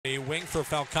wing for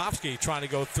Falkowski, trying to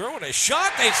go through, and a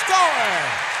shot, they score!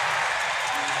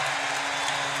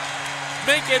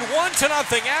 Make it 1-0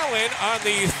 Allen on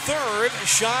the third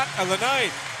shot of the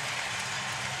night.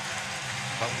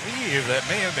 I believe that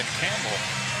may have been Campbell.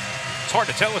 It's hard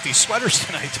to tell with these sweaters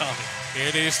tonight, Tommy.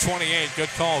 It is 28. Good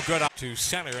call. Good up to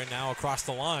center and now across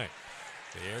the line.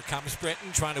 Here comes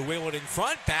Britton trying to wheel it in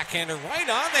front. Backhander right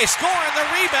on. They score on the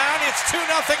rebound. It's 2-0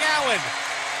 Allen.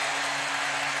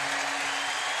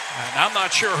 And I'm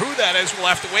not sure who that is.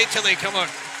 We'll have to wait till they come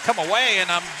away,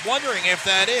 and I'm wondering if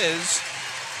that is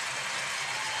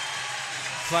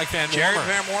It's like Jared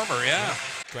Van Wormer, yeah.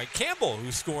 Greg Campbell,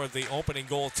 who scored the opening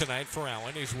goal tonight for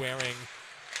Allen, is wearing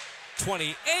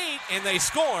 28, and they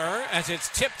score as it's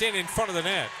tipped in front of the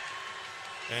net.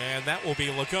 And that will be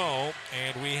Legault,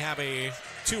 and we have a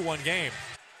 2-1 game.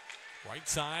 Right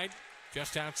side,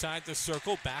 just outside the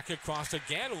circle, back across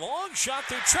again. Long shot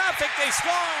through traffic, they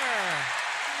score!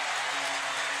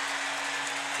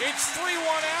 It's 3-1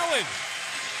 Allen.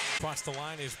 Across the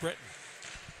line is Britton.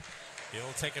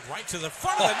 He'll take it right to the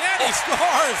front of the net. He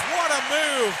scores. What a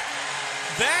move.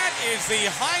 That is the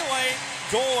highlight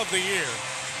goal of the year.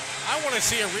 I want to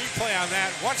see a replay on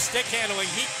that. What stick handling.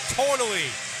 He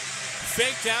totally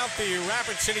faked out the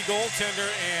Rapid City goaltender,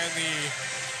 and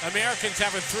the Americans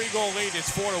have a 3-goal lead.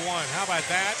 It's 4-1. How about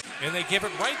that? And they give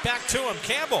it right back to him.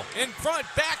 Campbell in front.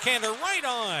 Backhander right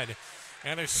on.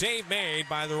 And a save made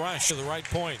by the Rush to the right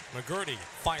point. McGurty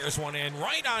fires one in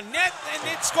right on net, and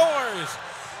it scores.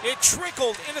 It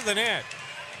trickled into the net.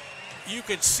 You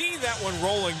could see that one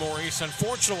rolling, Maurice.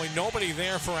 Unfortunately, nobody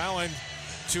there for Allen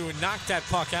to knock that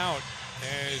puck out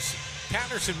as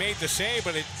Patterson made the save,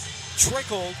 but it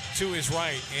trickled to his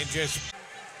right and just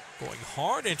going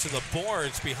hard into the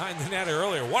boards behind the net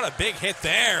earlier. What a big hit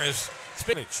there is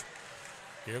Spinach.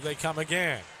 Here they come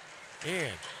again. In.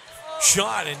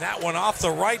 Shot, and that one off the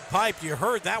right pipe. You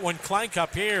heard that one clank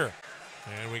up here.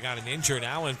 And we got an injured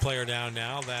Allen player down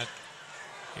now. That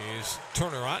is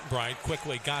Turner Ottenbright.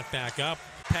 Quickly got back up.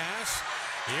 Pass.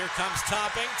 Here comes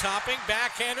Topping. Topping,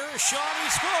 backhander. Shot, he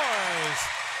scores.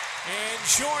 And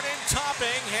Jordan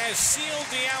Topping has sealed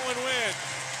the Allen win.